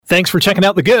Thanks for checking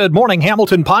out the Good Morning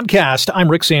Hamilton podcast. I'm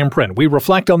Rick Zamprint. We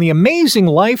reflect on the amazing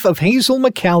life of Hazel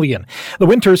McCallion. The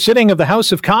winter sitting of the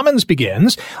House of Commons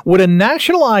begins. Would a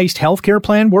nationalized healthcare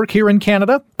plan work here in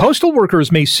Canada? Postal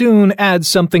workers may soon add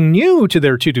something new to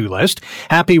their to-do list.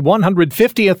 Happy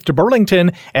 150th to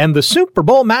Burlington, and the Super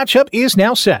Bowl matchup is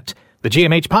now set. The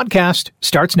GMH podcast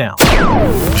starts now.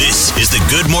 This is the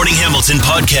Good Morning Hamilton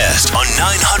podcast on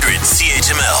 900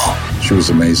 CHML. She was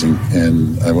amazing,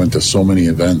 and I went to so many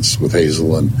events with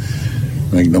Hazel, and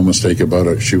make no mistake about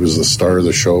it, she was the star of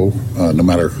the show, no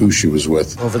matter who she was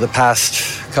with. Over the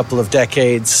past couple of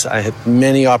decades, I had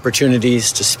many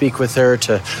opportunities to speak with her,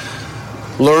 to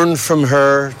learn from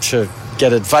her, to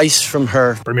get advice from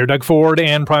her. Premier Doug Ford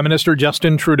and Prime Minister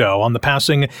Justin Trudeau on the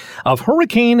passing of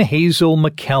Hurricane Hazel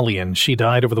McCallion. She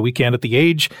died over the weekend at the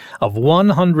age of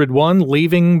 101,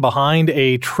 leaving behind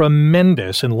a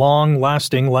tremendous and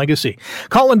long-lasting legacy.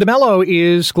 Colin D'Mello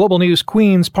is Global News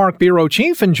Queen's Park Bureau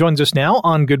Chief and joins us now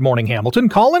on Good Morning Hamilton.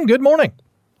 Colin, good morning.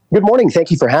 Good morning.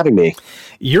 Thank you for having me.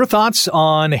 Your thoughts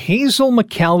on Hazel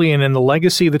McCallion and the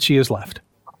legacy that she has left?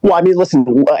 Well, I mean,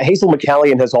 listen, Hazel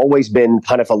McCallion has always been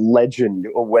kind of a legend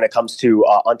when it comes to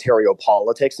Ontario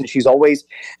politics, and she's always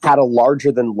had a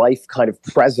larger-than-life kind of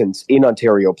presence in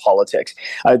Ontario politics.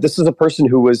 This is a person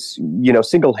who was,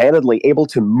 single-handedly able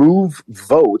to move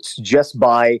votes just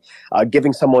by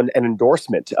giving someone an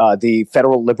endorsement. The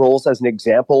federal Liberals, as an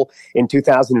example, in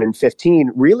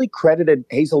 2015, really credited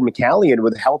Hazel McCallion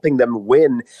with helping them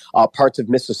win parts of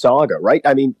Mississauga, right?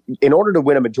 I mean, in order to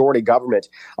win a majority government,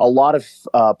 a lot of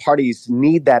parties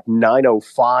need that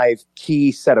 905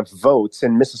 key set of votes,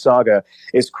 and Mississauga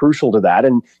is crucial to that.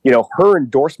 And, her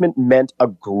endorsement meant a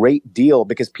great deal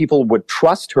because people would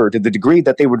trust her to the degree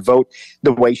that they would vote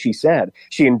the way she said.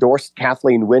 She endorsed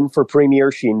Kathleen Wynne for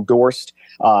premier. She endorsed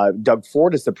Doug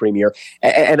Ford as the premier.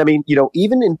 And I mean,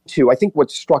 even I think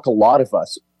what struck a lot of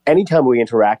us anytime we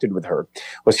interacted with her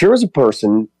was here was a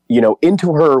person,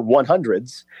 into her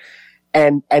 100s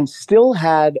and still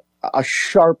had a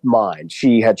sharp mind.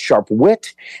 She had sharp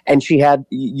wit, and she had,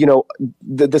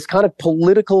 this kind of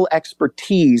political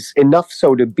expertise, enough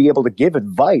so to be able to give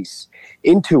advice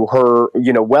into her,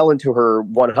 well into her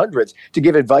 100s, to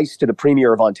give advice to the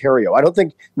Premier of Ontario. I don't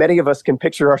think many of us can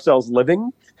picture ourselves living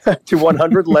to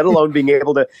 100, let alone being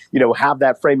able to, have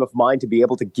that frame of mind to be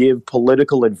able to give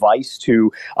political advice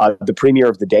to the Premier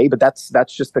of the day. But that's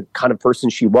just the kind of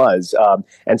person she was,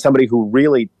 and somebody who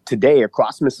really today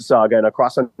across Mississauga and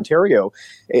across Ontario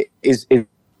is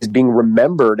being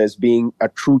remembered as being a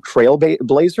true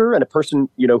trailblazer and a person,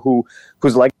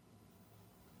 who's like.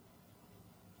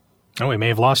 Oh, we may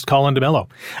have lost Colin D'Mello.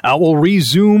 We'll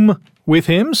resume with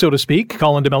him, so to speak.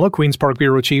 Colin D'Mello, Queen's Park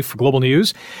Bureau Chief for Global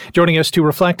News, joining us to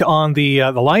reflect on the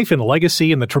life and the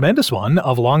legacy and the tremendous one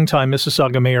of longtime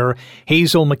Mississauga Mayor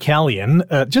Hazel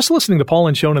McCallion. Just listening to Paul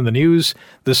and Shone in the news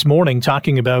this morning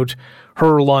talking about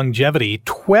her longevity,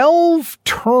 12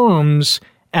 terms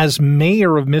as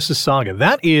mayor of Mississauga.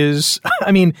 That is,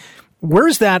 I mean,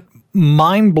 where's that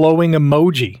mind-blowing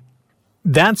emoji?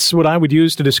 That's what I would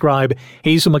use to describe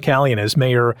Hazel McCallion as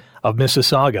mayor of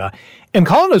Mississauga. And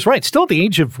Colin is right, still at the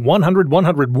age of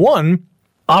 101,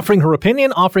 offering her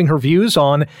opinion, offering her views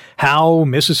on how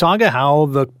Mississauga, how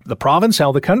the province,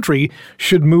 how the country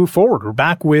should move forward. We're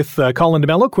back with Colin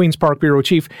D'Mello, Queen's Park Bureau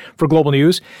Chief for Global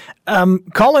News.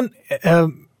 Colin,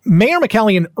 Mayor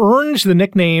McCallion earned the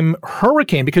nickname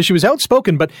Hurricane because she was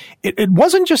outspoken, but it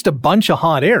wasn't just a bunch of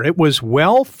hot air. It was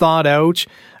well thought out,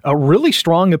 really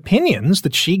strong opinions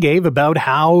that she gave about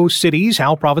how cities,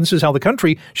 how provinces, how the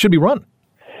country should be run.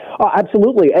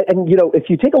 Absolutely. And, if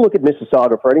you take a look at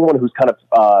Mississauga, for anyone who's kind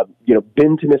of,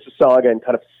 been to Mississauga and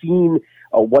kind of seen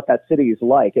what that city is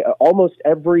like, almost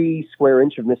every square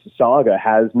inch of Mississauga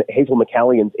has Hazel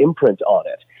McCallion's imprint on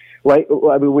it. Right.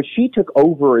 I mean, when she took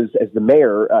over as the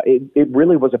mayor, it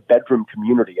really was a bedroom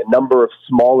community, a number of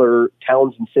smaller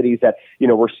towns and cities that,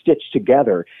 were stitched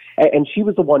together. And she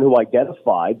was the one who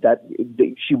identified that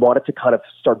she wanted to kind of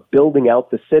start building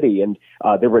out the city. And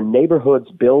there were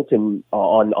neighborhoods built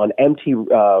on empty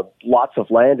lots of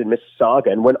land in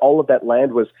Mississauga. And when all of that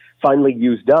land was finally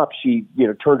used up, she,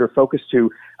 turned her focus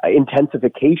to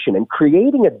intensification and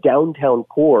creating a downtown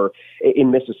core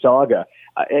in Mississauga.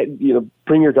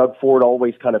 Premier Doug Ford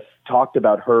always kind of talked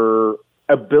about her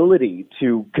ability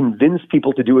to convince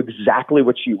people to do exactly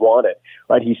what she wanted,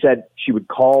 right? He said she would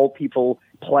call people,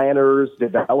 planners,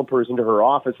 developers into her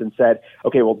office and said,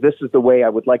 okay, well, this is the way I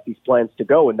would like these plans to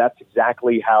go. And that's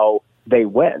exactly how they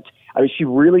went. I mean, she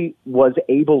really was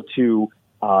able to,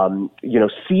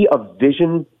 see a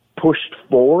vision pushed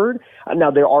forward.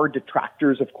 Now, there are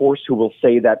detractors, of course, who will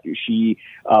say that she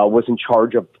was in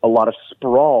charge of a lot of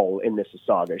sprawl in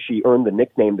Mississauga. She earned the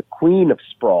nickname the Queen of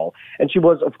Sprawl. And she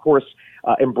was, of course,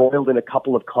 embroiled in a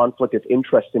couple of conflict of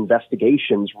interest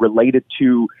investigations related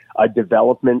to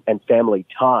development and family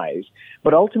ties.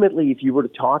 But ultimately, if you were to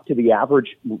talk to the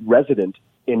average resident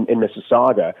in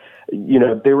Mississauga, you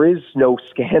know, there is no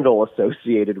scandal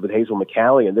associated with Hazel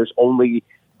McCallion. There's only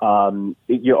you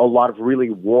know, a lot of really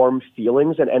warm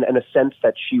feelings and a sense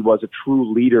that she was a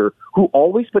true leader who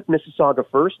always put Mississauga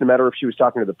first, no matter if she was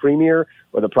talking to the Premier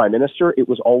or the Prime Minister. It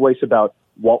was always about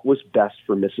what was best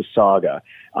for Mississauga.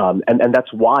 And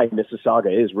that's why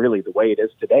Mississauga is really the way it is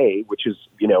today, which is,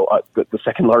 you know, the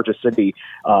second largest city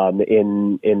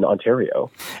in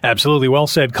Ontario. Absolutely. Well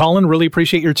said. Colin, really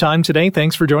appreciate your time today.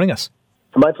 Thanks for joining us.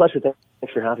 My pleasure.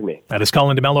 Thanks for having me. That is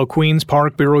Colin D'Mello, Queen's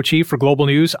Park Bureau Chief for Global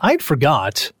News. I'd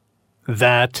forgot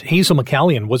that Hazel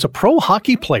McCallion was a pro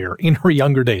hockey player in her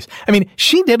younger days. I mean,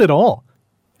 she did it all.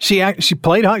 She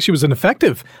played hockey. She was an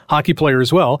effective hockey player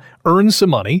as well, earned some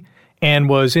money, and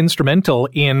was instrumental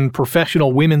in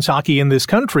professional women's hockey in this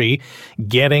country,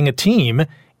 getting a team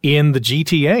in the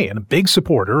GTA, and a big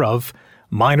supporter of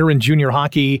minor and junior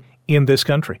hockey in this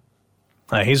country.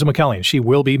 Hazel McCallion, she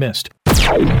will be missed.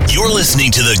 You're listening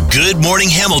to the Good Morning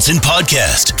Hamilton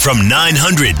podcast from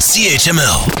 900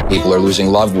 CHML. People are losing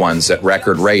loved ones at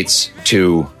record rates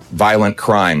to violent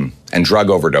crime and drug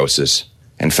overdoses.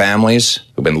 And families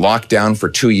who've been locked down for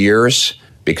 2 years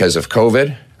because of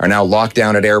COVID are now locked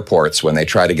down at airports when they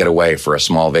try to get away for a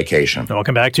small vacation.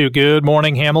 Welcome back to Good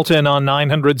Morning Hamilton on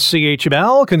 900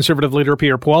 CHML. Conservative leader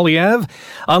Pierre Poilievre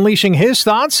unleashing his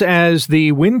thoughts as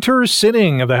the winter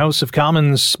sitting of the House of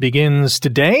Commons begins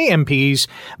today. MPs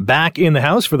back in the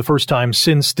House for the first time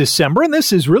since December, and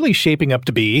this is really shaping up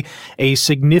to be a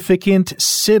significant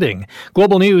sitting.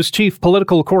 Global News chief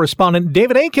political correspondent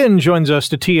David Akin joins us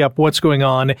to tee up what's going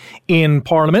on in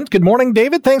Parliament. Good morning,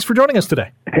 David. Thanks for joining us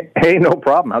today. Hey, no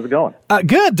problem. How's it going?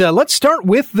 Good. Let's start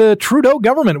with the Trudeau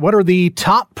government. What are the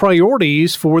top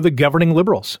priorities for the governing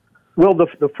Liberals? Well,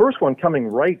 the first one coming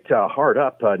right hard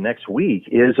up next week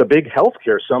is a big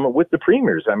healthcare summit with the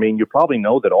premiers. I mean, you probably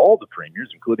know that all the premiers,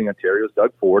 including Ontario's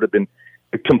Doug Ford, have been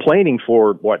complaining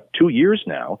for, 2 years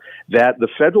now, that the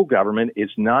federal government is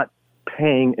not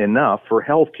paying enough for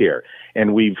healthcare.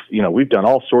 And we've done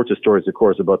all sorts of stories, of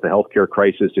course, about the healthcare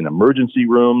crisis in emergency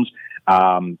rooms.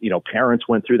 Parents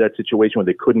went through that situation where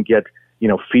they couldn't get,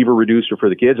 fever reducer for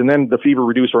the kids, and then the fever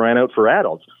reducer ran out for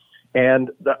adults. And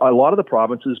a lot of the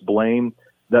provinces blame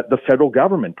the federal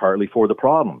government partly for the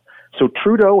problem. So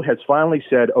Trudeau has finally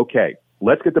said, okay,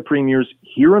 let's get the premiers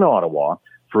here in Ottawa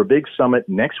for a big summit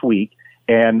next week.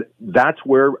 And that's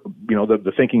where,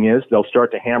 the thinking is they'll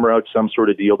start to hammer out some sort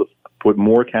of deal to put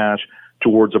more cash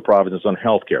towards the provinces on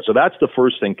healthcare. So that's the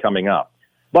first thing coming up.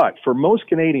 But for most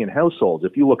Canadian households,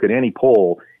 if you look at any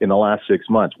poll in the last 6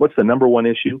 months, what's the number one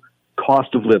issue?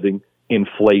 Cost of living,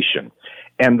 inflation.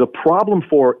 And the problem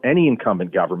for any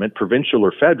incumbent government, provincial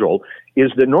or federal,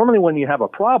 is that normally when you have a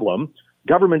problem,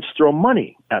 governments throw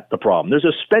money at the problem. There's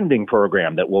a spending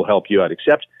program that will help you out,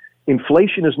 except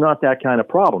inflation is not that kind of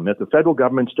problem. If the federal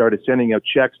government started sending out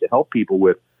checks to help people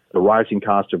with the rising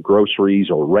cost of groceries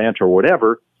or rent or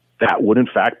whatever, that would in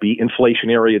fact be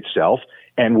inflationary itself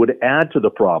and would add to the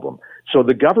problem. So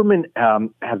the government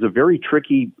has a very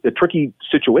tricky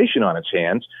situation on its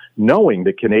hands, knowing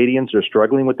that Canadians are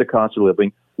struggling with the cost of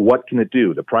living. What can it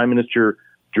do? The Prime Minister,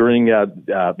 during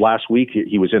last week,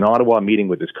 he was in Ottawa meeting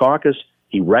with his caucus.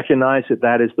 He recognized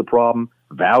that is the problem,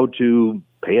 vowed to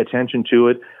pay attention to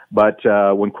it. But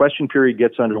when question period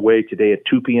gets underway today at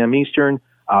 2 p.m. Eastern,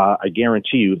 I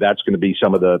guarantee you that's going to be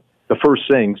some of the first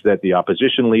things that the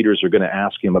opposition leaders are going to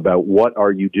ask him about. What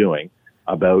are you doing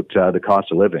about the cost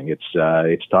of living?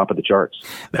 It's top of the charts.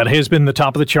 That has been the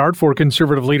top of the chart for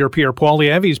Conservative leader Pierre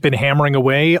Poilievre. He's been hammering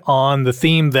away on the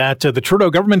theme that the Trudeau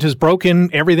government has broken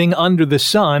everything under the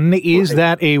sun. Is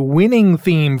that a winning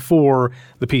theme for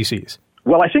the PCs?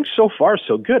 Well, I think so far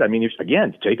so good. I mean,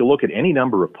 again, take a look at any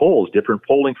number of polls, different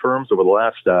polling firms over the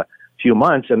last few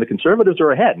months, and the Conservatives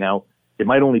are ahead. Now, it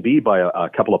might only be by a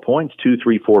couple of points, 2,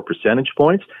 3, 4 percentage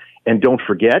points. And don't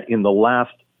forget, in the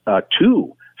last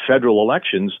two federal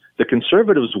elections, the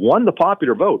Conservatives won the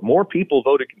popular vote. More people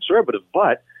voted Conservative,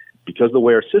 but because of the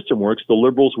way our system works, the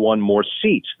Liberals won more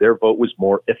seats. Their vote was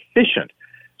more efficient.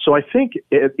 So I think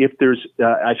if there's,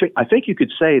 I think you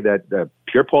could say that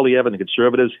Pierre Poilievre and the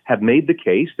Conservatives have made the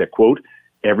case that, quote,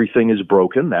 everything is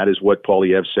broken. That is what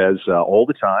Poilievre says all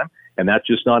the time. And that's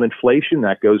just not inflation.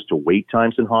 That goes to wait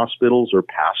times in hospitals or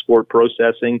passport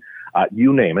processing,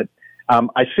 you name it.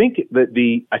 I think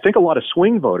a lot of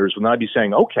swing voters will now be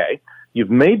saying, okay, you've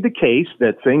made the case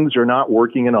that things are not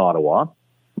working in Ottawa.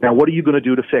 Now, what are you going to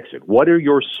do to fix it? What are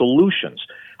your solutions?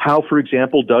 How, for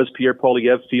example, does Pierre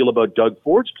Poilievre feel about Doug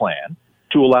Ford's plan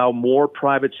to allow more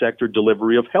private sector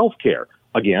delivery of health care?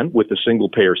 Again, with the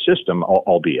single-payer system,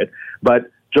 albeit. But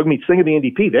Jagmeet Singh of the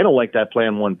NDP, they don't like that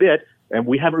plan one bit, and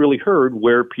we haven't really heard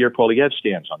where Pierre Poilievre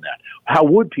stands on that. How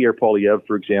would Pierre Poilievre,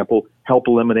 for example, help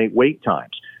eliminate wait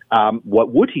times?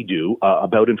 What would he do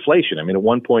about inflation? I mean, at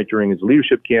one point during his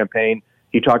leadership campaign,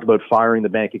 he talked about firing the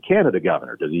Bank of Canada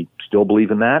governor. Does he still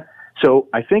believe in that? So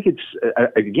I think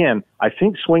I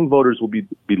think swing voters will be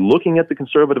looking at the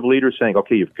Conservative leaders saying,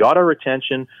 okay, you've got our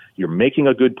attention. You're making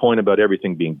a good point about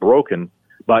everything being broken,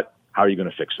 but how are you going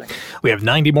to fix things? We have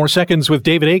 90 more seconds with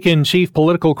David Akin, Chief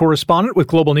Political Correspondent with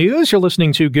Global News. You're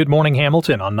listening to Good Morning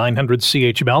Hamilton on 900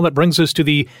 CHML. That brings us to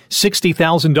the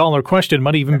 $60,000 question.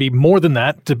 Might even be more than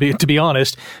that, to be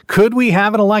honest. Could we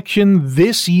have an election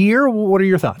this year? What are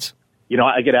your thoughts? You know,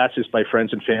 I get asked this by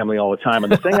friends and family all the time.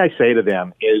 And the thing I say to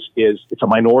them is it's a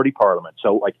minority parliament.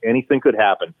 So like anything could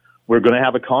happen. We're going to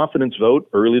have a confidence vote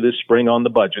early this spring on the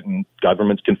budget, and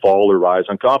governments can fall or rise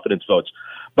on confidence votes.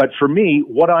 But for me,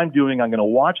 what I'm doing, I'm going to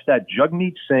watch that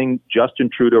Jagmeet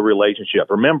Singh-Justin Trudeau relationship.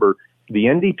 Remember, the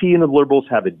NDP and the Liberals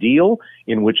have a deal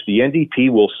in which the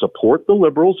NDP will support the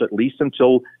Liberals at least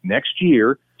until next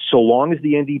year, so long as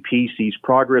the NDP sees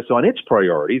progress on its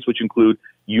priorities, which include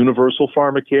universal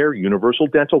pharmacare, universal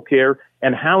dental care,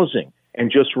 and housing. And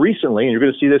just recently, and you're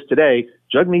going to see this today,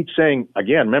 Jagmeet Singh,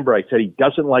 again, remember I said he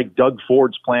doesn't like Doug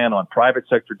Ford's plan on private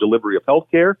sector delivery of health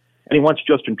care, and he wants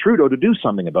Justin Trudeau to do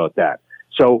something about that.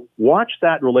 So watch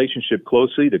that relationship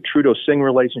closely, the Trudeau-Singh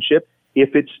relationship.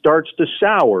 If it starts to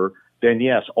sour, then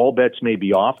yes, all bets may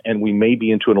be off, and we may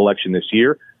be into an election this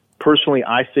year. Personally,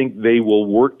 I think they will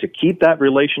work to keep that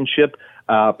relationship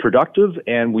productive,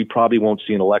 and we probably won't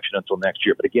see an election until next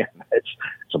year. But again, it's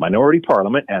a minority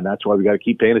parliament, and that's why we got to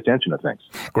keep paying attention to things.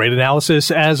 Great analysis,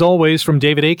 as always, from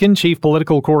David Akin, Chief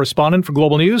Political Correspondent for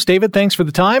Global News. David, thanks for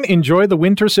the time. Enjoy the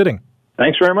winter sitting.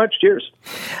 Thanks very much. Cheers.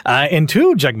 And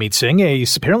to Jagmeet Singh,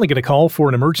 he's apparently going to call for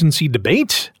an emergency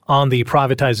debate on the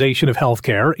privatization of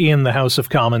healthcare in the House of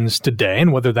Commons today.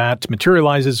 And whether that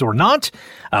materializes or not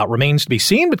remains to be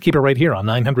seen. But keep it right here on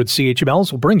 900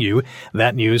 CHMLs. We'll bring you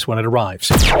that news when it arrives.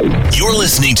 You're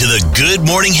listening to the Good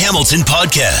Morning Hamilton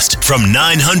podcast from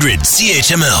 900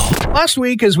 CHML. Last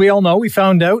week, as we all know, we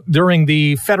found out during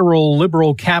the federal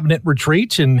Liberal cabinet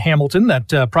retreat in Hamilton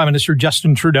that Prime Minister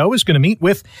Justin Trudeau is going to meet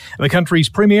with the country's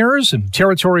premiers and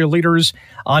territorial leaders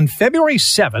on February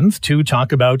 7th to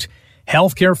talk about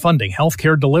healthcare funding,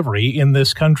 healthcare delivery in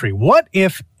this country. What,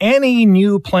 if any,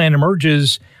 new plan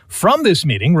emerges from this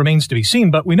meeting remains to be seen.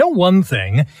 But we know one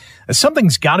thing,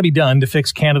 something's got to be done to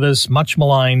fix Canada's much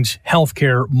maligned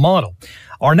healthcare model.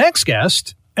 Our next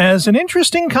guest has an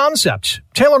interesting concept.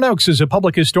 Taylor Noakes is a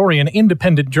public historian,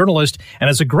 independent journalist, and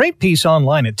has a great piece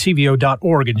online at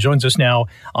tvo.org and joins us now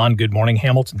on Good Morning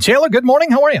Hamilton. Taylor, good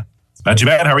morning. How are you? Not too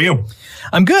bad. How are you?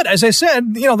 I'm good. As I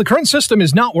said, the current system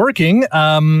is not working.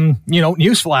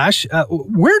 Newsflash.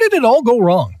 Where did it all go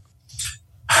wrong?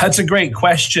 That's a great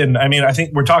question. I mean, I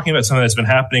think we're talking about something that's been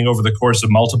happening over the course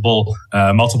of multiple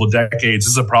decades.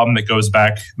 This is a problem that goes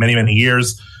back many, many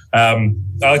years. I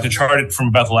like to chart it from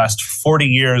about the last 40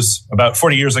 years. About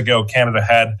 40 years ago, Canada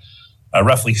had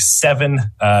roughly 7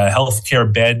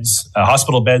 healthcare beds,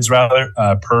 hospital beds rather,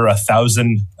 per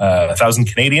 1,000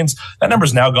 Canadians. That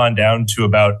number's now gone down to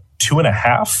about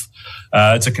 2.5.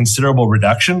 It's a considerable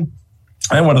reduction.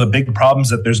 And one of the big problems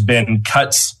that there's been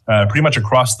cuts pretty much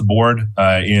across the board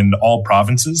in all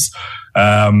provinces.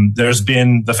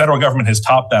 The federal government has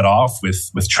topped that off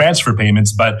with transfer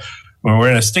payments, but when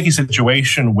we're in a sticky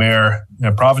situation where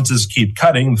provinces keep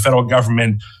cutting, the federal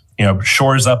government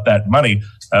shores up that money.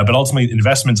 But ultimately,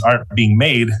 investments aren't being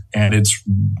made, and it's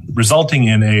resulting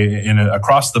in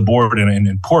across the board and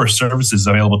in poor services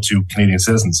available to Canadian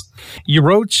citizens. You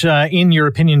wrote in your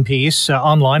opinion piece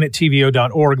online at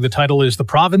tvo.org, the title is "The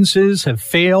Provinces Have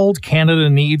Failed. Canada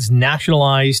Needs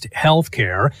Nationalized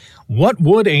Healthcare." What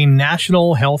would a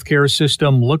national healthcare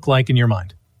system look like in your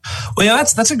mind? Well, yeah,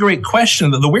 that's a great question.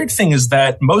 The weird thing is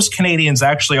that most Canadians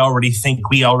actually already think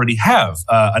we already have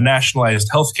a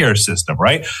nationalized healthcare system,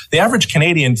 right? The average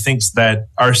Canadian thinks that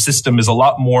our system is a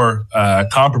lot more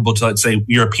comparable to, let's say,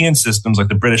 European systems like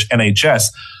the British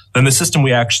NHS than the system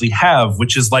we actually have,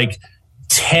 which is like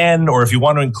 10, or if you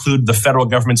want to include the federal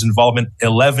government's involvement,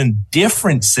 11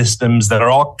 different systems that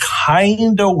are all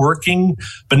kind of working,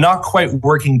 but not quite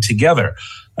working together.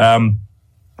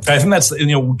 I think that's,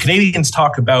 Canadians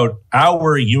talk about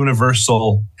our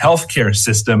universal healthcare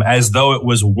system as though it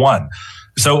was one.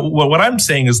 So what I'm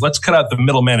saying is let's cut out the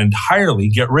middleman entirely,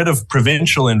 get rid of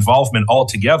provincial involvement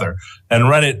altogether, and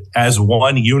run it as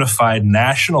one unified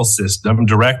national system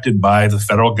directed by the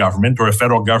federal government or a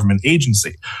federal government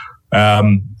agency.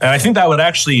 And I think that would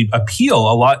actually appeal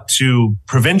a lot to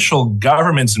provincial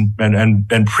governments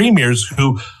and premiers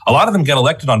who, a lot of them get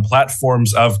elected on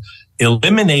platforms of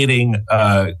eliminating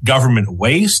government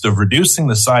waste, of reducing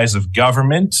the size of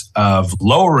government, of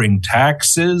lowering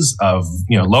taxes, of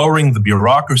lowering the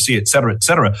bureaucracy, et cetera, et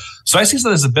cetera. So I see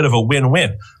that as a bit of a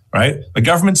win-win, right? The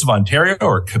governments of Ontario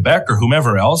or Quebec or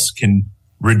whomever else can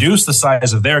reduce the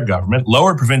size of their government,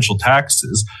 lower provincial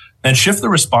taxes, and shift the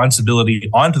responsibility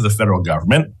onto the federal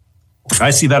government.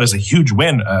 I see that as a huge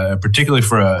win, particularly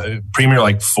for a premier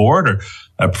like Ford or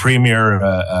a premier,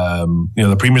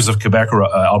 the premiers of Quebec or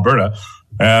Alberta.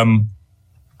 And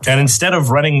instead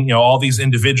of running, all these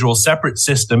individual separate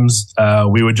systems,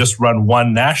 we would just run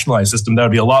one nationalized system. That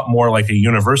would be a lot more like a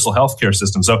universal healthcare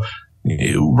system. So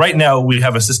right now we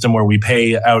have a system where we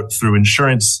pay out through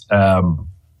insurance, or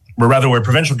rather where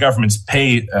provincial governments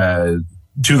pay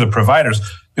to the providers.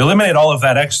 Eliminate all of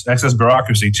that excess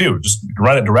bureaucracy too. Just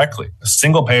run it directly. A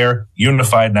single payer,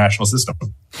 unified national system.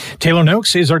 Taylor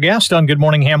Noakes is our guest on Good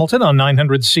Morning Hamilton on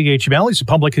 900 CHML. He's a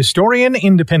public historian,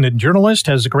 independent journalist,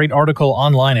 has a great article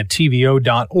online at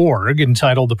tvo.org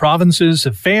entitled "The Provinces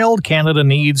Have Failed, Canada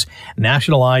Needs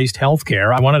Nationalized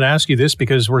Healthcare." I wanted to ask you this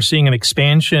because we're seeing an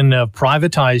expansion of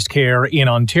privatized care in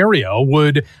Ontario.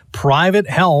 Would private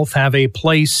health have a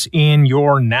place in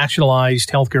your nationalized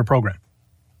healthcare program?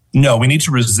 No, we need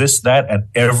to resist that at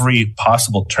every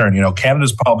possible turn. Canada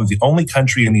is probably the only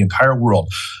country in the entire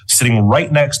world sitting right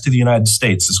next to the United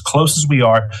States, as close as we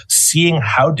are, seeing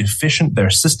how deficient their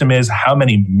system is, how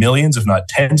many millions, if not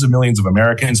tens of millions of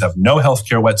Americans have no health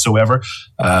care whatsoever.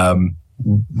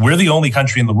 We're the only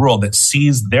country in the world that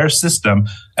sees their system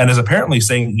and is apparently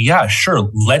saying, yeah,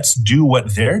 sure, let's do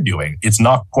what they're doing. It's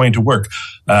not going to work.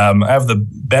 I have the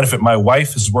benefit. My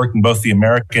wife has worked in both the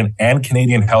American and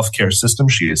Canadian healthcare system.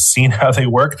 She has seen how they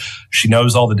work. She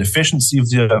knows all the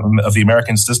deficiencies of the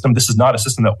American system. This is not a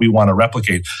system that we want to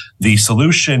replicate. The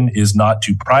solution is not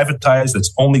to privatize.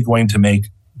 That's only going to make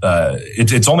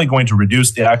it's only going to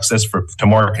reduce the access to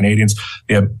more Canadians.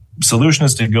 The solution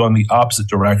is to go in the opposite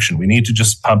direction. We need to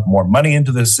just pump more money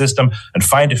into this system and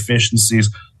find efficiencies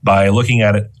by looking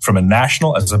at it from a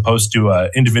national as opposed to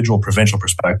an individual provincial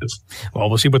perspective. Well,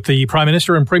 we'll see what the Prime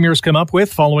Minister and Premiers come up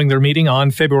with following their meeting on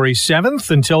February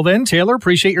 7th. Until then, Taylor,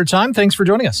 appreciate your time. Thanks for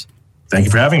joining us. Thank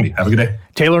you for having me. Have a good day.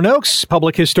 Taylor Noakes,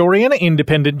 public historian,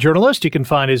 independent journalist. You can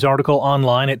find his article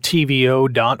online at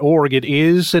tvo.org. It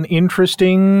is an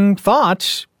interesting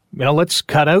thought. Let's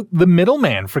cut out the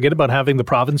middleman. Forget about having the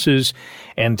provinces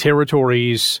and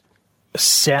territories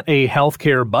set a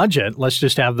healthcare budget. Let's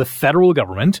just have the federal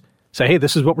government say, hey,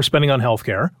 this is what we're spending on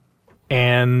healthcare.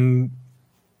 And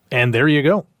there you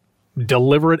go.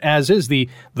 Deliver it as is. The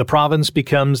province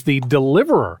becomes the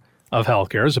deliverer of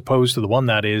healthcare as opposed to the one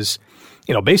that is,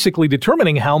 basically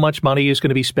determining how much money is going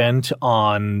to be spent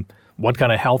on what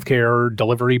kind of healthcare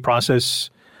delivery process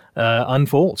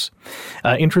unfolds.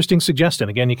 Interesting suggestion.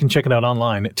 Again, you can check it out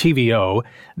online at tvo.org.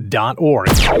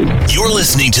 You're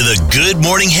listening to the Good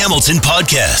Morning Hamilton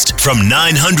podcast from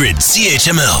 900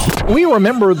 CHML. We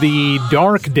remember the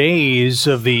dark days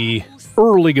of the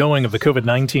early going of the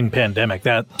COVID-19 pandemic.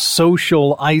 That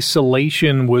social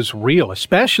isolation was real,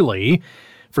 especially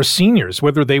for seniors,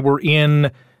 whether they were in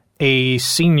a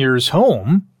senior's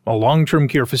home, a long-term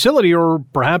care facility, or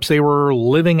perhaps they were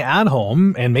living at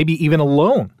home and maybe even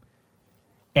alone.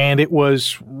 And it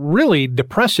was really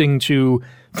depressing to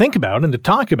think about and to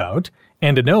talk about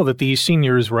and to know that these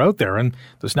seniors were out there and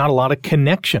there's not a lot of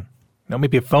connection.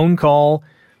 Maybe a phone call,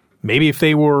 maybe if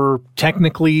they were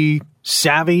technically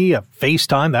savvy, a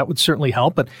FaceTime, that would certainly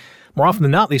help. But more often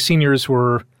than not, these seniors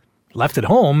were left at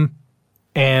home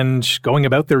and going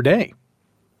about their day.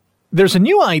 There's a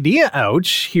new idea out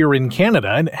here in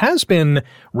Canada, and it has been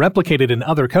replicated in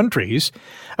other countries,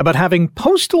 about having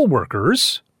postal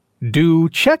workers do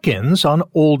check-ins on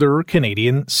older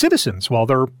Canadian citizens while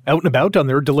they're out and about on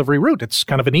their delivery route. It's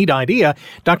kind of a neat idea.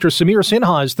 Dr. Samir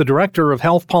Sinha is the Director of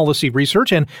Health Policy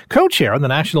Research and co-chair of the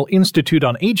National Institute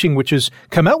on Aging, which has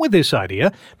come out with this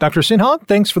idea. Dr. Sinha,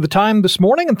 thanks for the time this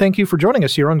morning, and thank you for joining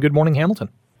us here on Good Morning Hamilton.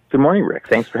 Good morning, Rick.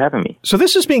 Thanks for having me. So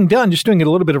this is being done, just doing a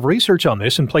little bit of research on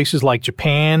this in places like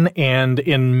Japan and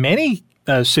in many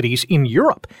cities in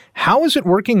Europe. How is it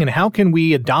working, and how can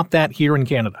we adopt that here in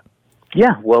Canada?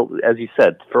 Yeah, well, as you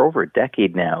said, for over a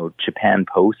decade now, Japan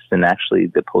Post and actually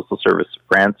the Postal Service of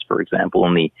France, for example,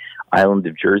 on the island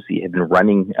of Jersey, have been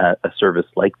running a service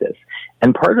like this.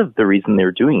 And part of the reason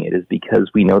they're doing it is because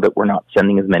we know that we're not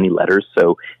sending as many letters,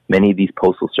 so many of these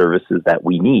postal services that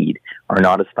we need are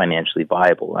not as financially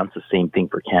viable. That's the same thing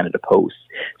for Canada Post.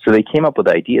 So they came up with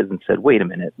ideas and said, wait a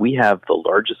minute, we have the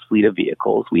largest fleet of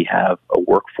vehicles. We have a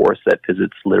workforce that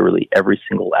visits literally every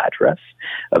single address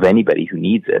of anybody who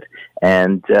needs it.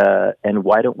 And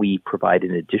why don't we provide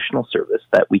an additional service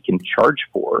that we can charge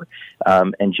for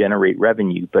and generate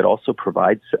revenue, but also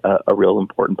provides a real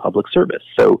important public service?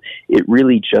 So it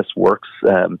really just works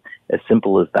as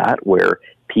simple as that, where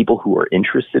people who are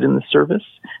interested in the service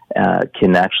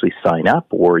can actually sign up,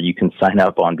 or you can sign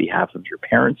up on behalf of your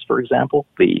parents, for example.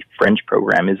 The French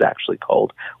program is actually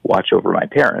called Watch Over My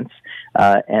Parents.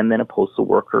 And then a postal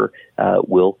worker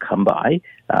will come by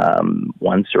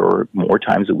once or more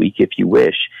times a week if you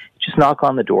wish. Just knock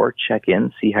on the door, check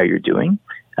in, see how you're doing,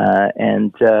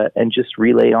 and just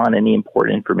relay on any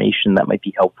important information that might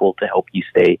be helpful to help you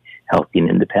stay healthy and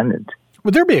independent.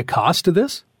 Would there be a cost to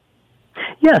this?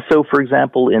 Yeah, so for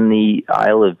example, in the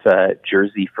Isle of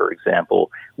Jersey, for example,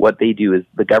 what they do is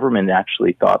the government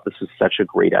actually thought this was such a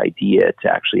great idea to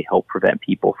actually help prevent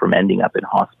people from ending up in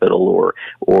hospital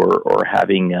or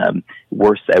having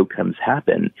worse outcomes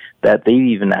happen, that they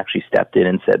even actually stepped in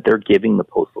and said they're giving the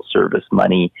Postal Service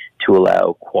money to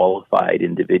allow qualified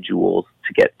individuals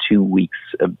to get 2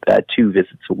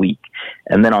 visits a week.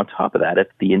 And then on top of that, if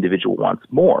the individual wants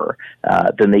more,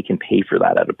 then they can pay for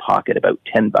that out of pocket, about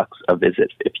 $10 a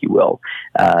visit, if you will.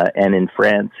 And in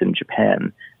France and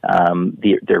Japan,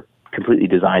 they're completely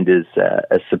designed as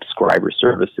subscriber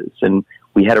services. And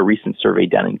we had a recent survey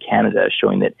done in Canada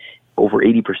showing that over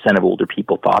 80% of older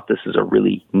people thought this is a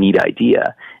really neat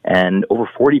idea. And over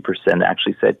 40%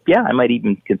 actually said, yeah, I might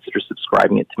even consider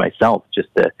subscribing it to myself just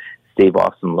to stave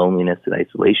off some loneliness and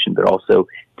isolation, but also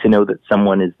to know that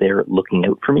someone is there looking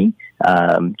out for me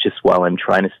just while I'm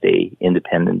trying to stay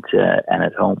independent and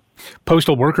at home.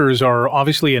 Postal workers are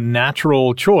obviously a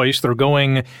natural choice. They're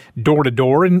going door to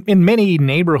door in many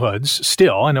neighborhoods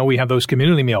still. I know we have those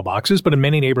community mailboxes, but in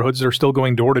many neighborhoods, they're still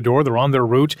going door to door. They're on their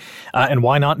route. And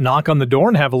why not knock on the door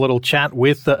and have a little chat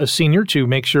with a senior to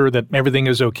make sure that everything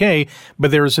is okay?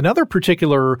 But there's another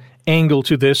particular angle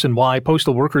to this, and why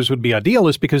postal workers would be ideal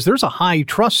is because there's a high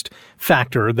trust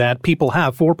factor that people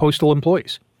have for postal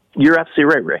employees. You're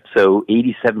absolutely right, Rick. So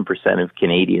 87% of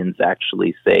Canadians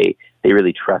actually say they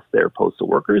really trust their postal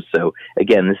workers. So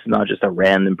again, this is not just a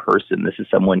random person. This is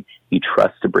someone you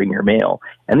trust to bring your mail.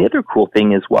 And the other cool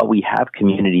thing is, while we have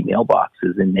community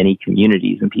mailboxes in many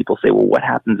communities, and people say, well, what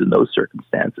happens in those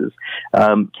circumstances?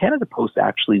 Canada Post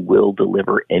actually will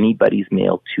deliver anybody's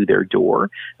mail to their door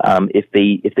if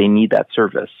they need that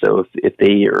service. So if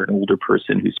they are an older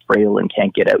person who's frail and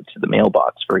can't get out to the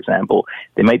mailbox, for example,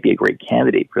 they might be a great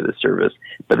candidate for the service.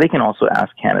 But they can also ask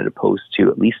Canada Post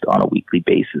to, at least on a weekly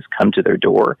basis, come to their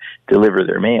door, deliver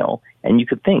their mail. And you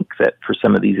could think that for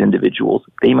some of these individuals,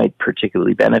 they might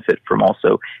particularly benefit from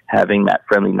also having that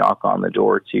friendly knock on the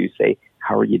door to say,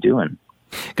 how are you doing?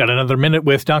 Got another minute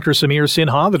with Dr. Samir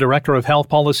Sinha, the Director of Health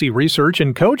Policy Research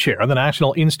and co-chair of the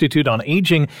National Institute on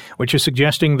Aging, which is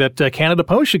suggesting that Canada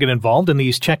Post should get involved in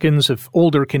these check-ins of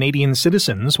older Canadian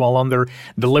citizens while on their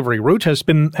delivery route. Has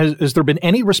there been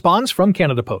any response from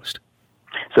Canada Post?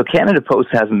 So Canada Post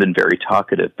hasn't been very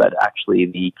talkative, but actually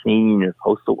the Canadian Union of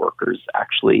Postal Workers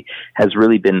actually has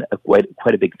really been quite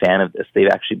a big fan of this. They've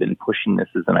actually been pushing this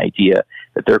as an idea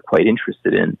that they're quite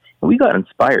interested in. And we got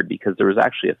inspired because there was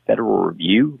actually a federal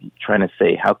review trying to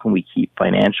say, how can we keep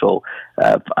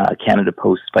Canada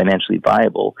Post financially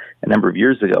viable a number of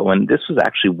years ago? And this was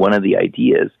actually one of the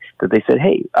ideas that they said,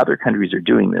 hey, other countries are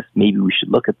doing this. Maybe we should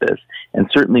look at this. And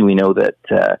certainly we know that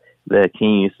the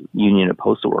Canadian Union of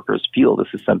Postal Workers feel this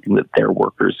is something that their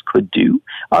workers could do,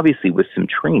 obviously with some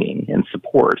training and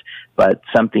support, but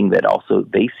something that also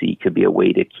they see could be a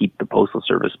way to keep the Postal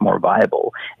Service more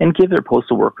viable and give their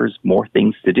postal workers more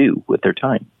things to do with their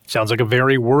time. Sounds like a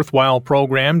very worthwhile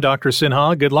program. Dr.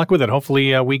 Sinha, good luck with it.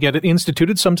 Hopefully we get it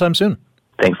instituted sometime soon.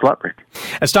 Thanks a lot, Rick.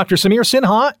 That's Dr. Samir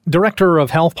Sinha, Director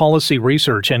of Health Policy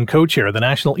Research and co-chair of the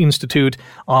National Institute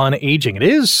on Aging. It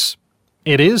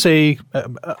is a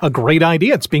great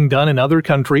idea. It's being done in other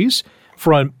countries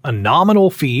for a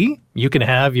nominal fee. You can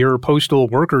have your postal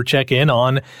worker check in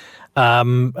on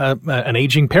an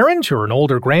aging parent or an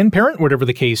older grandparent, whatever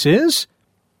the case is.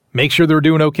 Make sure they're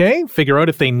doing okay. Figure out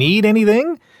if they need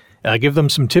anything. give them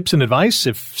some tips and advice.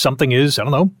 If something is, I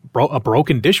don't know, a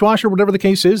broken dishwasher, whatever the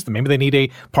case is, then maybe they need a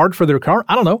part for their car.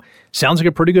 I don't know. Sounds like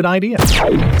a pretty good idea.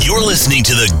 You're listening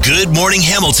to the Good Morning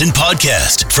Hamilton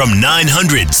podcast from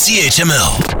 900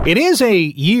 CHML. It is a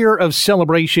year of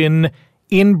celebration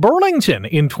in Burlington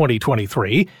in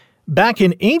 2023. Back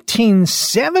in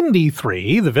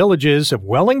 1873, the villages of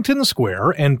Wellington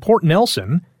Square and Port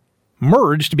Nelson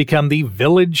merged to become the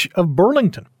Village of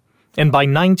Burlington. And by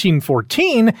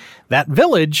 1914, that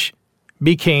village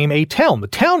became a town, the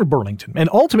town of Burlington. And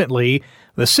ultimately,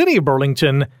 the city of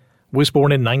Burlington was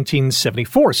born in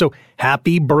 1974. So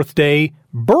happy birthday,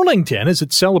 Burlington, as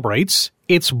it celebrates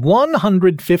its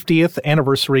 150th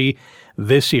anniversary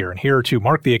this year. And here to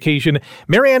mark the occasion,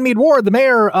 Marianne Mead Ward, the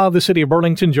mayor of the city of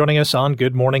Burlington, joining us on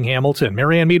Good Morning Hamilton.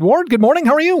 Marianne Mead Ward, good morning.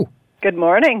 How are you? Good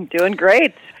morning. Doing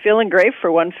great. Feeling great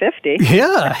for 150.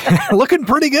 Yeah, looking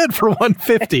pretty good for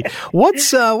 150.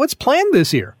 What's planned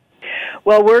this year?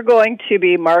 Well, we're going to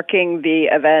be marking the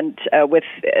event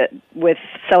with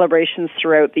celebrations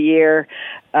throughout the year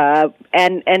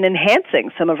and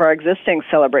enhancing some of our existing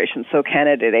celebrations. So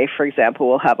Canada Day, for example,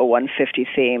 will have a 150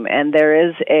 theme, and there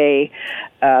is a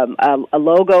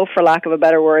logo, for lack of a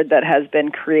better word, that has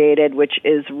been created, which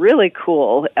is really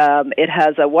cool. It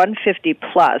has a 150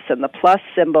 plus, and the plus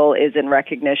symbol is in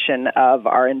recognition of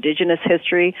our Indigenous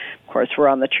history. Of course, we're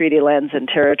on the treaty lands and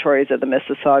territories of the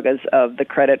Mississaugas of the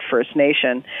Credit First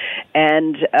Nation,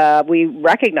 and we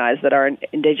recognize that our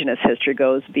Indigenous history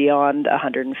goes beyond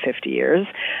 150 years.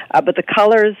 But the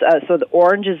colors, so the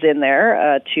orange is in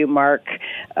there to mark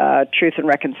truth and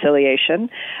reconciliation.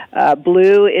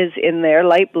 Blue is in there,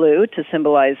 light blue, to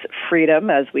symbolize freedom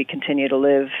as we continue to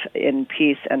live in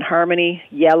peace and harmony.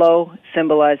 Yellow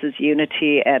symbolizes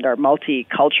unity and our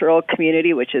multicultural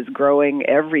community, which is growing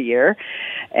every year.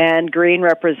 And green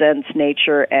represents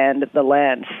nature and the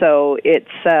land. So it's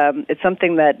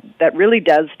something that really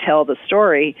does tell the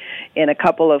story in a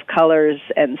couple of colors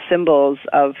and symbols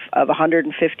of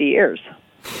 150 years.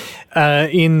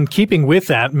 In keeping with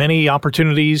that, many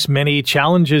opportunities, many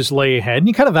challenges lay ahead. And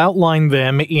you kind of outlined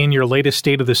them in your latest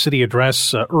State of the City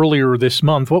address earlier this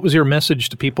month. What was your message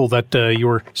to people that you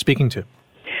were speaking to?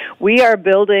 We are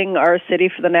building our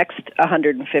city for the next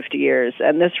 150 years,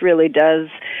 and this really does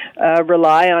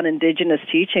rely on Indigenous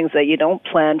teachings that you don't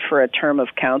plan for a term of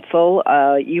council,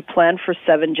 you plan for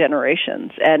 7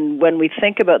 generations. And when we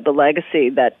think about the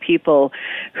legacy that people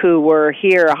who were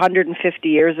here 150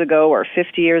 years ago or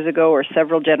 50 years ago or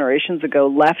several generations ago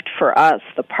left for us,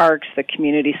 the parks, the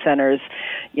community centers,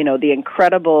 the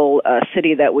incredible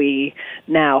city that we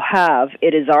now have,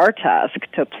 it is our task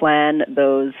to plan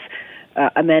those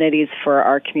amenities for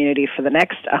our community for the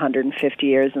next 150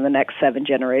 years and the next 7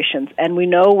 generations. And we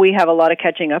know we have a lot of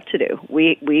catching up to do.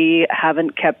 We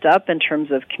haven't kept up in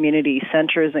terms of community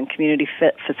centers and community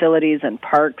facilities and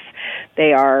parks.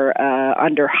 They are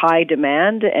under high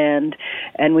demand, and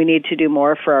we need to do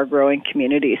more for our growing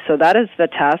community. So that is the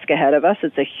task ahead of us.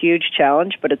 It's a huge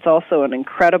challenge, but it's also an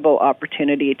incredible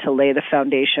opportunity to lay the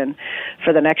foundation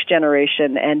for the next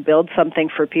generation and build something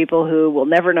for people who will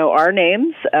never know our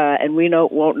names, and we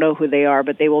won't know who they are,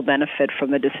 but they will benefit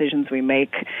from the decisions we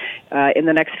make in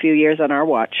the next few years on our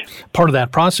watch. Part of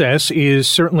that process is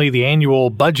certainly the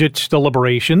annual budget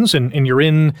deliberations, and you're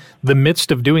in the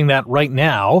midst of doing that right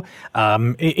now.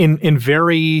 In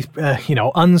very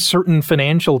uncertain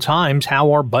financial times,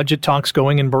 how are budget talks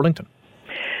going in Burlington?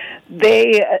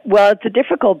 It's a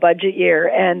difficult budget year,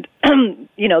 and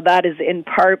that is in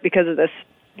part because of this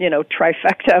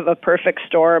trifecta of a perfect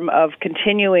storm of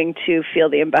continuing to feel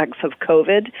the impacts of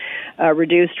COVID,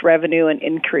 reduced revenue and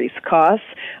increased costs,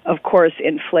 of course,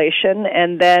 inflation,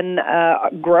 and then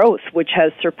growth, which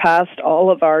has surpassed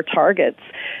all of our targets.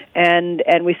 And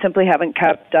we simply haven't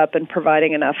kept up in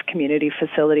providing enough community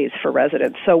facilities for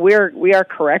residents. So we are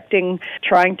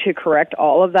trying to correct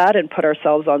all of that and put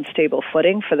ourselves on stable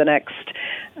footing for the next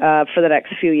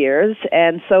few years.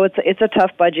 And so it's a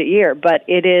tough budget year, but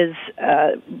it is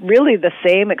really the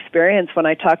same experience when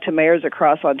I talk to mayors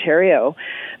across Ontario.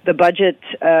 The budget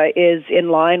is in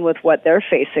line with what they're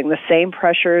facing. The same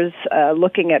pressures,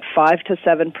 looking at 5 to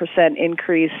 7%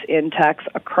 increase in tax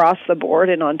across the board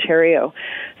in Ontario.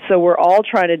 So we're all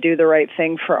trying to do the right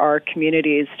thing for our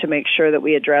communities to make sure that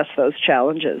we address those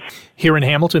challenges. Here in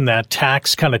Hamilton, that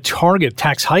tax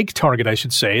hike target, I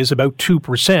should say, is about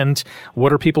 2%.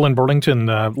 What are people in Burlington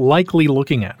likely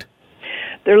looking at?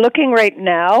 They're looking right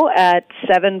now at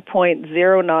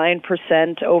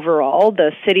 7.09% overall.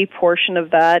 The city portion of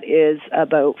that is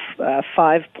about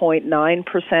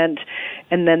 5.9%,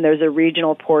 and then there's a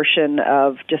regional portion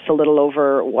of just a little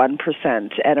over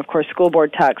 1%. And of course, school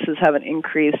board taxes haven't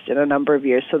increased in a number of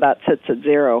years, so that sits at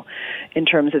zero in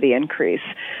terms of the increase.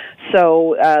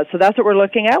 So that's what we're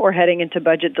looking at. We're heading into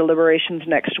budget deliberations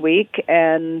next week,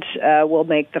 and we'll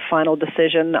make the final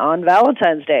decision on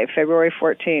Valentine's Day, February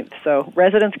 14th. So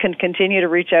residents can continue to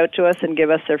reach out to us and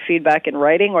give us their feedback in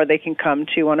writing, or they can come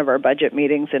to one of our budget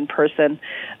meetings in person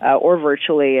or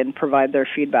virtually and provide their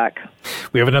feedback.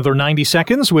 We have another 90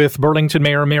 seconds with Burlington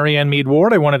Mayor Marianne Meed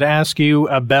Ward. I wanted to ask you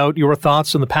about your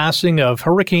thoughts on the passing of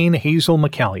Hurricane Hazel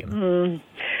McCallion.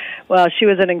 Well, she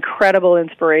was an incredible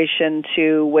inspiration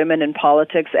to women in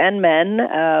politics and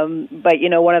men. But, you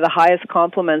know, one of the highest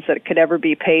compliments that could ever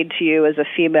be paid to you as a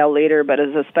female leader, but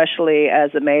especially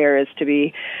as a mayor, is to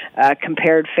be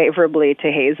compared favorably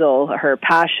to Hazel. Her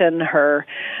passion, her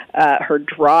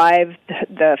drive,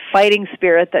 the fighting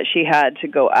spirit that she had to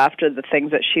go after the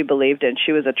things that she believed in.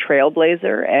 She was a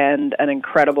trailblazer and an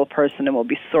incredible person and will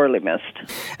be sorely missed.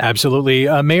 Absolutely.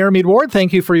 Mayor Meed Ward,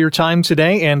 thank you for your time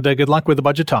today, and good luck with the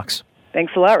budget talks.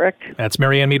 Thanks a lot, Rick. That's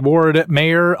Marianne Meed Ward,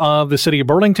 Mayor of the City of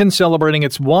Burlington, celebrating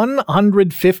its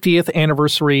 150th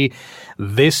anniversary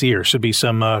this year. Should be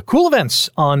some cool events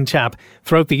on tap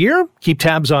throughout the year. Keep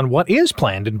tabs on what is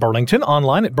planned in Burlington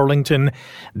online at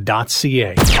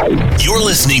burlington.ca. You're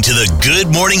listening to the Good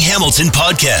Morning Hamilton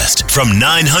podcast from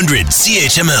 900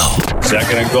 CHML.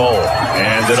 Second and goal.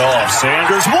 Hand it off.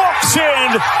 Sanders walks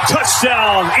in.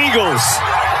 Touchdown, Eagles.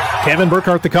 Kevin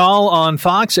Burkhardt the call on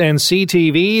Fox and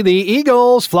CTV. The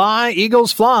Eagles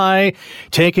fly,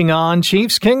 taking on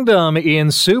Chiefs Kingdom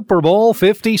in Super Bowl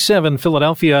 57.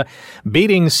 Philadelphia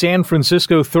beating San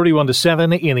Francisco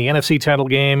 31-7 in the NFC title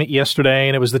game yesterday,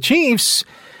 and it was the Chiefs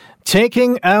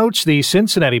taking out the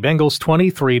Cincinnati Bengals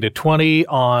 23-20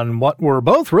 on what were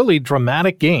both really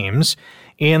dramatic games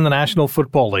in the National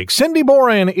Football League. Cindy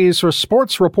Boren is her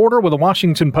sports reporter with the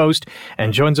Washington Post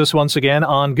and joins us once again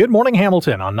on Good Morning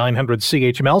Hamilton on 900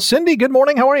 CHML. Cindy, good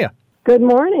morning. How are you? Good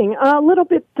morning. A little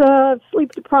bit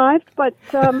sleep deprived, but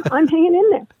I'm hanging in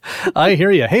there. I hear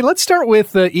you. Hey, let's start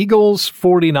with Eagles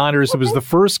 49ers. It was the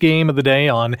first game of the day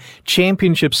on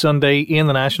Championship Sunday in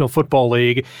the National Football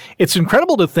League. It's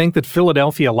incredible to think that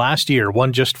Philadelphia last year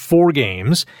won just 4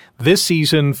 games. This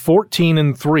season,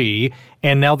 14-3,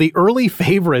 and now the early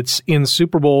favorites in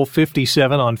Super Bowl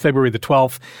 57 on February the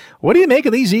 12th. What do you make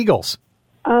of these Eagles?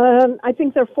 I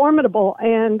think they're formidable,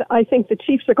 and I think the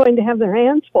Chiefs are going to have their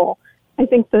hands full. I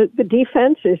think the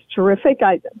defense is terrific.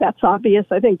 That's obvious,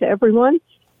 I think, to everyone.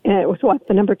 It was,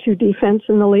 the number 2 defense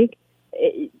in the league.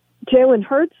 Jalen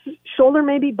Hurts' shoulder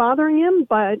may be bothering him,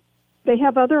 but they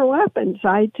have other weapons.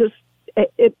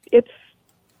 It's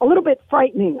a little bit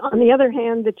frightening. On the other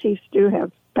hand, the Chiefs do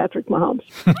have Patrick Mahomes.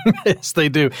 Yes, they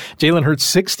do. Jalen Hurts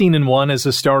 16-1 as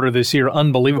a starter this year.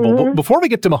 Unbelievable. Mm-hmm. But before we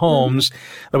get to Mahomes,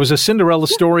 there was a Cinderella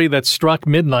story that struck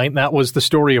midnight, and that was the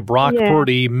story of Brock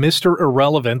Purdy, Mr.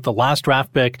 Irrelevant, the last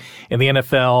draft pick in the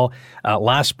NFL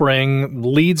last spring,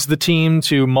 leads the team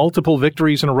to multiple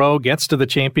victories in a row, gets to the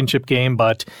championship game,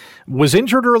 but was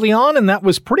injured early on, and that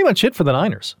was pretty much it for the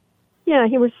Niners. Yeah,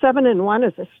 he was 7-1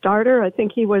 as a starter. I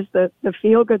think he was the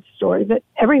feel-good story that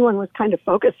everyone was kind of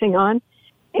focusing on.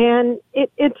 And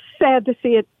it's sad to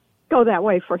see it go that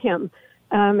way for him.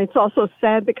 It's also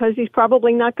sad because he's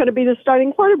probably not going to be the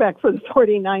starting quarterback for the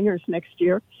 49ers next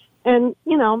year. And,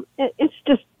 you know, it's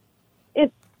just,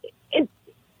 it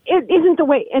isn't the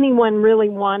way anyone really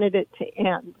wanted it to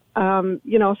end.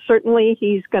 You know, certainly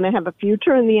he's going to have a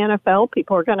future in the NFL.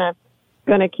 People are going to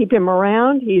keep him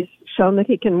around. He's shown that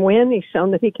he can win. He's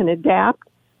shown that he can adapt.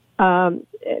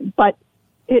 But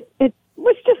it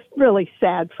was just really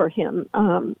sad for him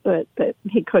that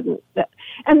he couldn't.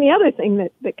 And the other thing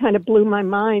that kind of blew my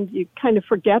mind, you kind of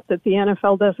forget that the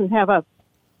NFL doesn't have a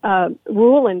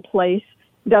rule in place,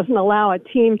 doesn't allow a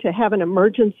team to have an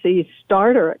emergency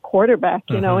starter at quarterback,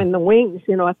 you know, in the wings,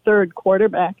 you know, a third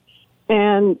quarterback.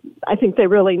 And I think they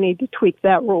really need to tweak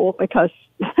that rule because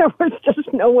there was just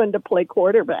no one to play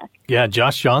quarterback. Yeah,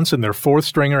 Josh Johnson, their 4th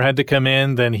stringer, had to come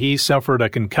in. Then he suffered a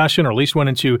concussion, or at least went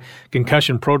into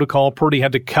concussion protocol. Purdy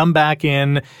had to come back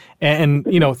in. And,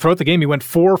 you know, throughout the game, he went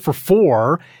 4 for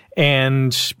 4.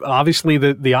 And obviously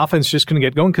the offense just couldn't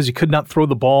get going because he could not throw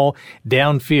the ball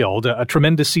downfield. A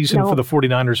tremendous season for the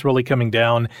 49ers, really coming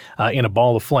down in a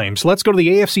ball of flames. So let's go to the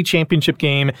AFC Championship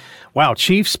game. Wow,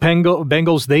 Chiefs,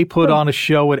 Bengals, they put on a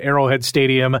show at Arrowhead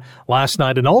Stadium last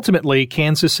night. And ultimately,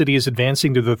 Kansas City is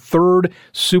advancing to the third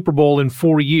Super Bowl in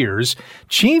 4 years.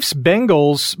 Chiefs,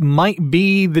 Bengals might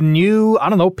be the new,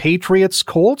 Patriots,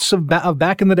 Colts of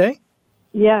back in the day?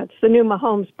 Yeah, it's the new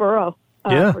Mahomes-Burrow,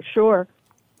 for sure.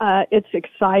 It's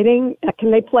exciting.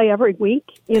 Can they play every week?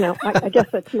 I guess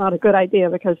that's not a good idea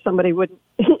because somebody would,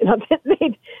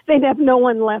 they'd have no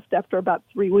one left after about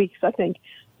 3 weeks, I think.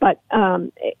 But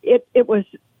it was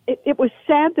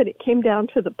sad that it came down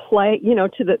to the play,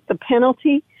 to the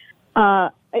penalty.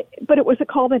 But it was a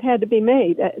call that had to be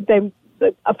made. The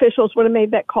officials would have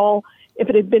made that call if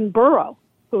it had been Burrow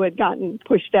who had gotten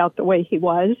pushed out the way he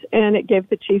was, and it gave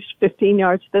the Chiefs 15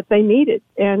 yards that they needed.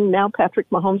 And now Patrick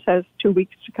Mahomes has 2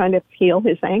 weeks to kind of heal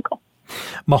his ankle.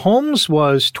 Mahomes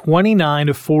was 29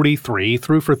 of 43,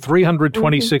 threw for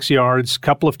 326 yards,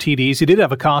 couple of TDs. He did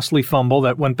have a costly fumble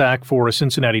that went back for a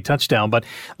Cincinnati touchdown. But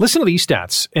listen to these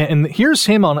stats. And here's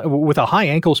him with a high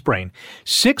ankle sprain.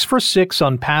 6 for 6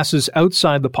 on passes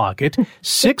outside the pocket,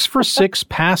 6 for 6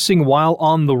 passing while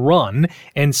on the run,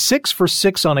 and 6 for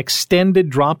 6 on extended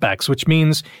dropbacks, which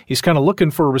means he's kind of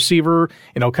looking for a receiver,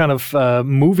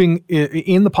 moving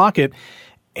in the pocket.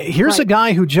 Here's a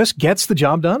guy who just gets the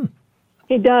job done.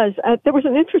 He does. There was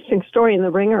an interesting story in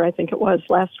The Ringer, I think it was,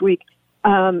 last week,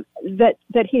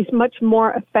 that he's much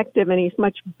more effective and he's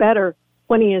much better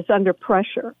when he is under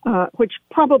pressure, which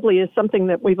probably is something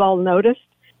that we've all noticed,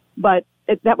 but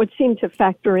that would seem to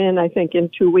factor in, I think, in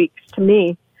 2 weeks to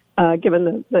me,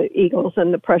 given the Eagles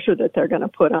and the pressure that they're going to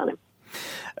put on him.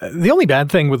 The only bad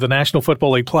thing with the National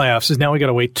Football League playoffs is now we got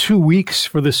to wait 2 weeks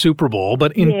for the Super Bowl.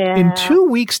 But in 2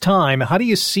 weeks' time, how do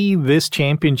you see this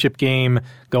championship game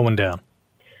going down?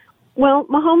 Well,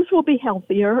 Mahomes will be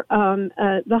healthier.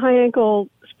 The high ankle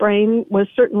sprain was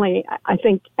certainly, I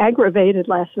think, aggravated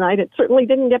last night. It certainly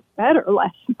didn't get better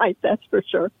last night, that's for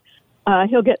sure.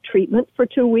 He'll get treatment for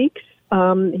 2 weeks.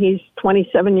 He's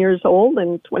 27 years old,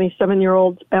 and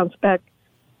 27-year-olds bounce back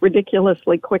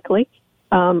ridiculously quickly.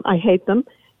 I hate them.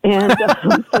 And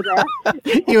for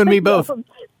that. You and me both.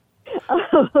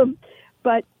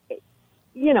 But,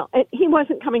 he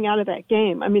wasn't coming out of that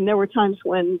game. I mean, there were times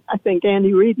when I think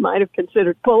Andy Reid might have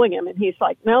considered pulling him, and he's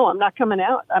like, no, I'm not coming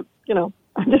out. I'm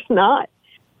just not.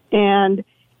 And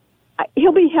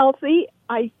he'll be healthy.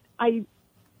 I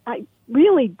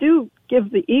really do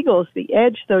give the Eagles the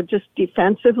edge, though, just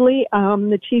defensively.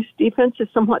 The Chiefs' defense is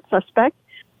somewhat suspect.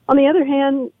 On the other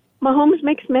hand, Mahomes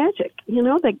makes magic.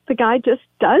 The guy just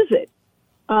does it.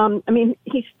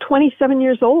 He's 27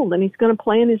 years old, and he's going to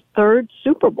play in his third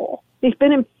Super Bowl. He's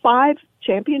been in 5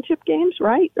 championship games,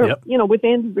 right? Or, yep. With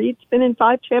Andy Reid, he's been in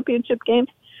 5 championship games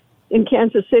in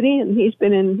Kansas City, and he's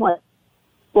been in,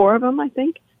 4 of them, I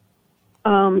think,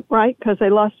 right? Because they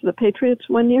lost to the Patriots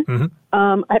one year. Mm-hmm.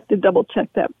 I have to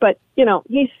double-check that. But,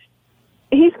 he's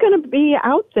going to be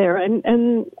out there,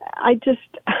 and I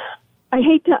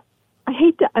hate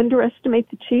to underestimate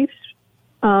the Chiefs.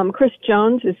 Chris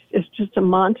Jones is just a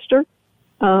monster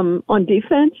on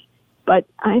defense, but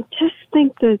I just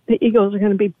think that the Eagles are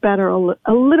going to be better,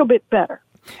 a little bit better.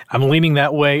 I'm leaning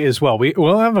that way as well.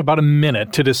 We'll have about a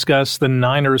minute to discuss the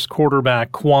Niners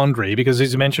quarterback quandary because,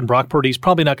 as you mentioned, Brock Purdy's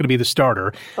probably not going to be the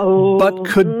starter. Oh, but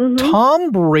could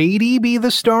Tom Brady be the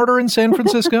starter in San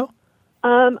Francisco?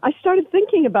 I started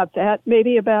thinking about that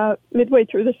maybe about midway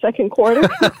through the second quarter.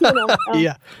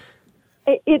 Yeah.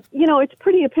 It's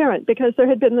pretty apparent because there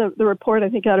had been the report, I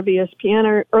think, out of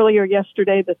ESPN earlier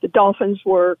yesterday that the Dolphins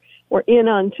were in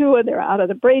on Tua. They're out of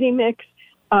the Brady mix.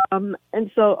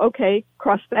 And so, okay,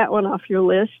 cross that one off your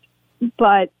list.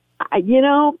 But,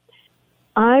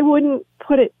 I wouldn't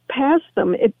put it past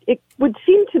them. It would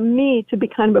seem to me to be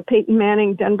kind of a Peyton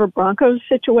Manning Denver Broncos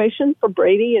situation for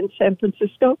Brady in San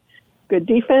Francisco. Good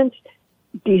defense,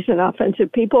 decent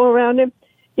offensive people around him.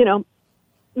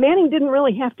 Manning didn't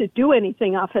really have to do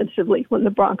anything offensively when the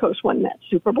Broncos won that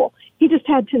Super Bowl. He just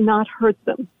had to not hurt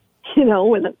them,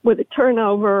 with a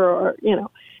turnover or,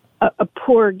 a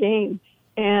poor game.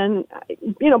 And,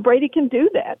 Brady can do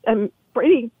that. And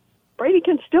Brady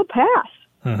can still pass.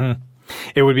 Mm-hmm.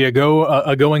 It would be a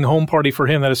going home party for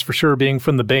him, that is for sure, being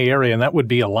from the Bay Area, and that would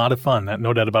be a lot of fun,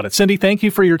 no doubt about it. Cindy, thank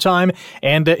you for your time,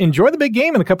 and enjoy the big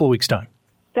game in a couple of weeks' time.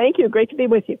 Thank you. Great to be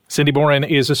with you. Cindy Boren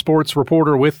is a sports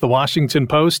reporter with The Washington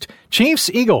Post.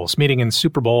 Chiefs-Eagles meeting in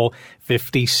Super Bowl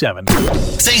 57.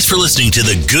 Thanks for listening to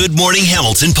the Good Morning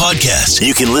Hamilton podcast.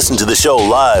 You can listen to the show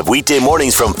live weekday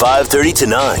mornings from 5:30 to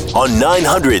 9 on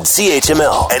 900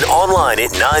 CHML and online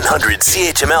at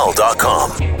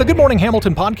 900CHML.com. The Good Morning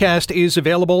Hamilton podcast is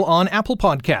available on Apple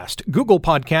Podcast, Google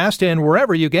Podcast, and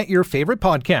wherever you get your favorite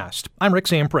podcast. I'm Rick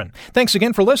Zamprin. Thanks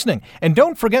again for listening. And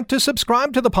don't forget to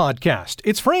subscribe to the podcast.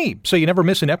 It's free, so you never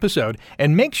miss an episode.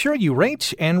 And make sure you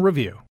rate and review.